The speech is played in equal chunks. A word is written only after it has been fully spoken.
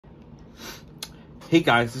Hey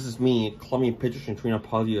guys, this is me, Columbia Pictures and Trina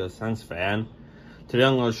Puzzy, a Sans fan. Today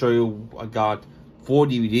I'm going to show you, I got 4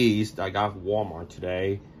 DVDs that I got from Walmart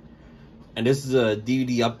today. And this is a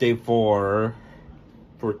DVD update for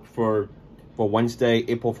Wednesday,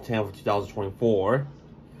 April 10th, 2024.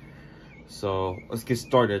 So let's get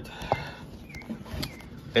started.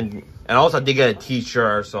 And also I did get a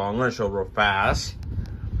t-shirt, so I'm going to show real fast.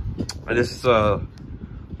 And this is a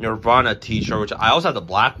Nirvana t-shirt, which I also have the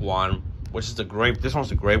black one, which is the grape. This one's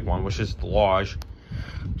the grape one, which is the large.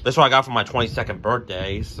 This one I got for my 22nd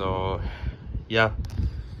birthday, so yeah.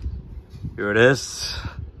 Here it is.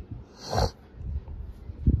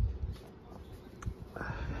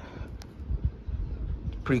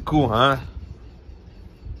 Pretty cool, huh?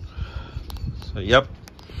 So yep.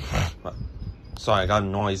 Sorry, I got a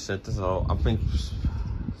noise set, so I think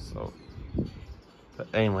so. But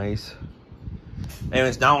anyways,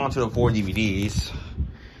 now on to the 4 DVDs.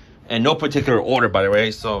 And no particular order, by the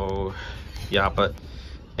way, so yeah, but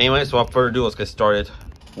anyway, so without further ado, let's get started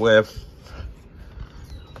with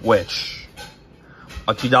which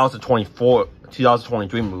a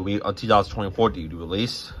 2023 movie, a 2024 DVD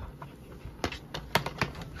release.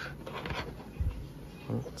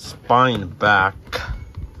 Spine back.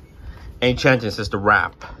 Enchantress is the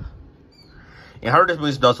wrap. And I heard this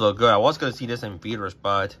movie does look good. I was gonna see this in theaters,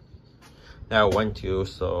 but now I went to,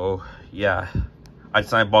 so yeah. I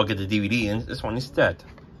decided to get the DVD and this one instead.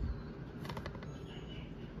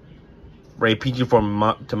 Rated PG for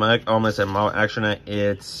thematic elements and mild action.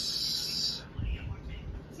 It's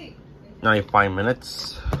 95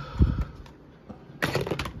 minutes.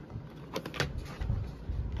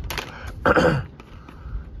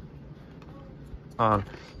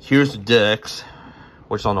 Here's the discs,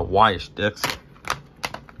 which is on the whitish discs.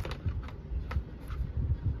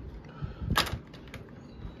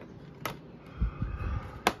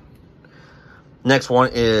 Next one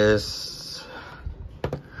is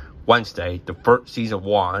Wednesday, the first season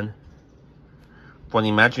 1 for the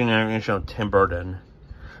imagination of Tim Burton.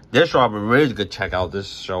 This show I've been really good check out this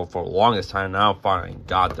show for the longest time. Now I finally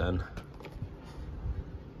got them.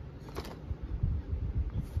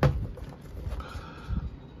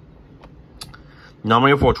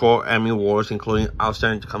 Nominated for 12 Emmy Awards, including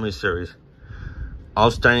Outstanding Comedy Series,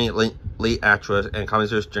 Outstanding Lead Actress, and Comedy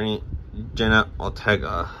Series Jenna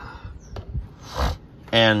Ortega.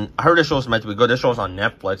 And I heard this show's meant to be good. This show's on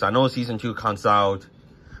Netflix. I know season 2 comes out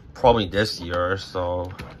probably this year,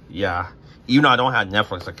 so yeah. Even though I don't have a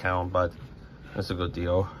Netflix account, but it's a good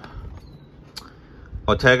deal.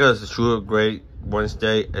 Ortega is a true great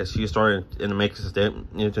Wednesday as she started in the making statement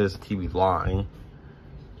into this TV line.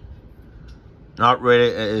 Not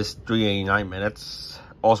rated is 389 minutes.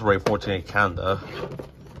 Also rated 14 in Canada.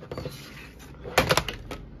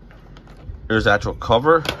 Here's the actual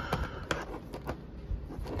cover.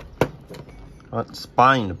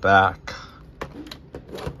 Spine back.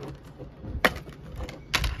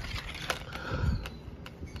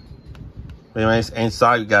 Anyways,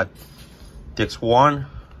 inside you got disc 1,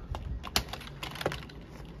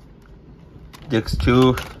 disc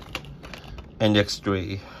 2, and disc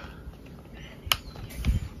 3.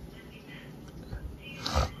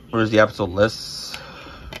 Here's the episode list.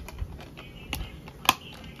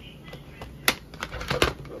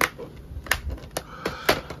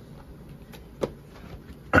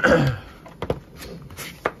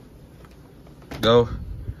 Go.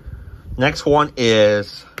 Next one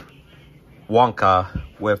is Wonka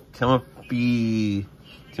with Timothy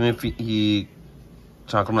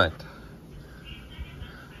Chalamet.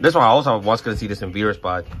 This one I also was gonna see this in theaters,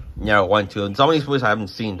 but yeah, I went to. And some of these movies I haven't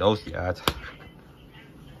seen those yet.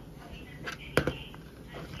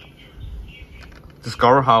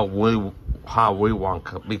 Discover how Willy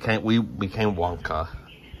Wonka became Wonka.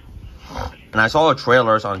 And I saw the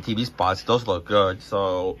trailers on TV spots; those look good.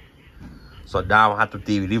 So now I have the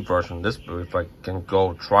DVD version of this movie if I can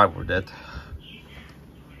go try with it.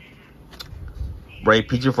 Rated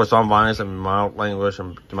PG for some violence and mild language,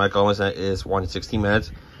 and Michael Owens is 160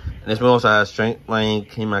 minutes. And this movie also has Straight Lane,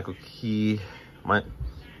 King Michael Key, Mike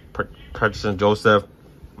Patterson Joseph,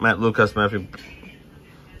 Matt Lucas, Matthew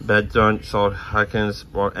Bedard, Saul Hackins,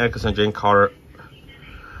 Ron Atkinson, Jane Carter,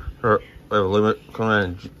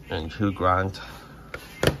 Conan, and Hugh Grant.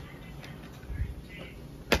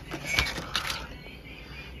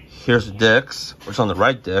 Here's the discs, which is on the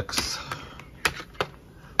right discs.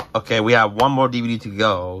 Okay, we have one more DVD to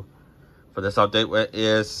go for this update, which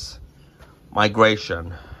is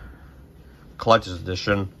Migration Collector's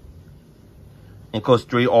Edition. Includes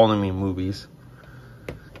 3 all-new movies.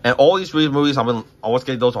 And all these 3 movies, I was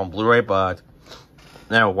getting those on Blu-ray, but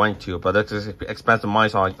never went to, but that's just expensive money,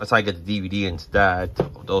 so I decided to get the DVD instead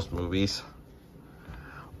of those movies.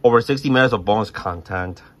 Over 60 minutes of bonus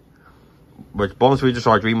content, which bonus features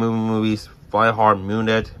are 3 movies, Fly Hard,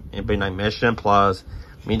 Moonlit, and Midnight Mission, plus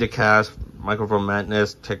Meet the Cast, Microphone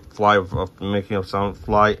Madness, Take Flight of Making of Sound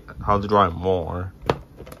Flight, How to Draw, and more.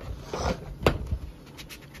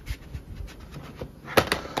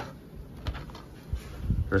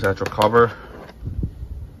 Here's the actual cover.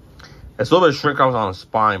 It's a little bit of shrink out on the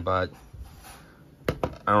spine, but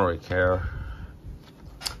I don't really care.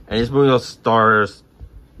 And this movie stars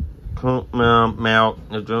Mel,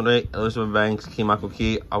 Elizabeth Banks, Key Michael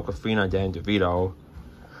Key, Awkwafina, and Dan DeVito.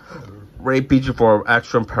 Ray feature for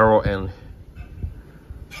action, peril,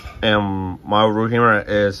 and my root humor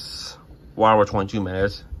is 1 hour 22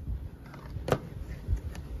 minutes.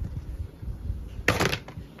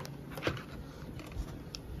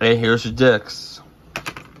 And here's your discs.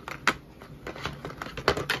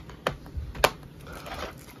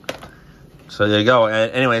 So there you go.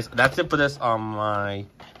 And anyways, that's it for this my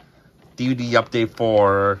DVD update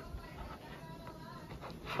for.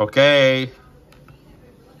 Okay.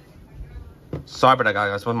 Sorry about that,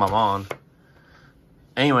 guys. With my mom.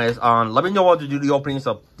 Anyways, let me know what to do the openings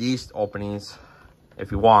of these openings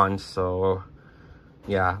if you want. So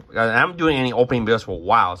yeah, I haven't doing any opening videos for a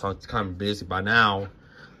while, so it's kind of busy. By now,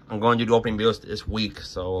 I'm going to do the opening videos this week.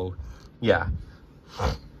 So yeah.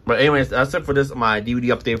 But anyways, that's it for this my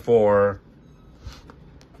DVD update for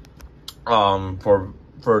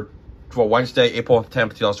Wednesday, April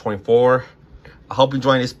 10th, 2024. I hope you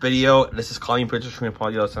enjoyed this video. This is Colleen Pritchard from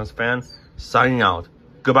Paul Sense Fan, signing out.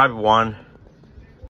 Goodbye, everyone.